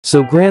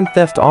So Grand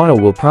Theft Auto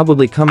will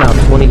probably come out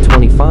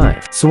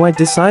 2025, so I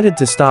decided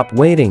to stop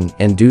waiting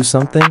and do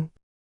something.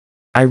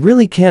 I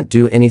really can't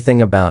do anything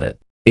about it,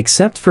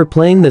 except for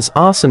playing this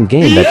awesome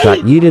game that got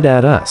yeeted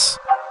at us.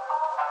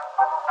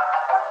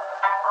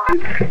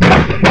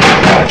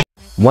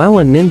 Wow,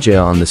 a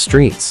ninja on the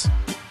streets.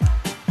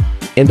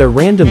 And a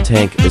random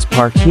tank is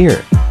parked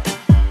here.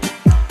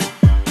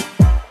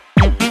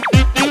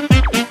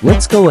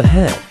 Let's go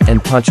ahead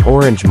and punch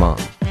Orange Mom.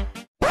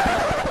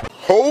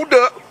 Hold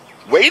up.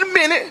 Wait a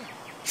minute.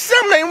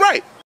 Something ain't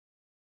right.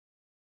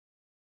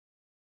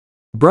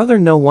 Brother,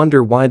 no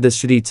wonder why the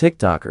shitty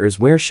TikTokers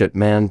wear shit,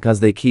 man,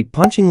 cause they keep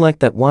punching like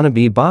that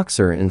wannabe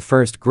boxer in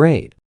first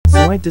grade.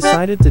 So I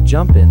decided to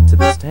jump into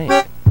this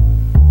tank.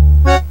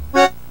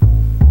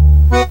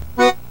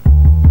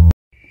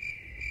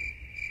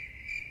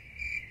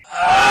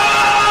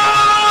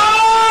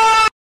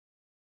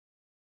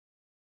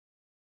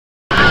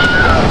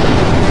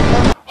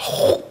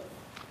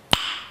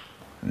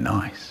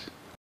 Nice.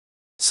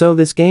 So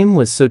this game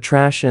was so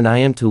trash and I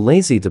am too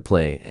lazy to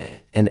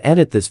play and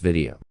edit this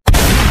video.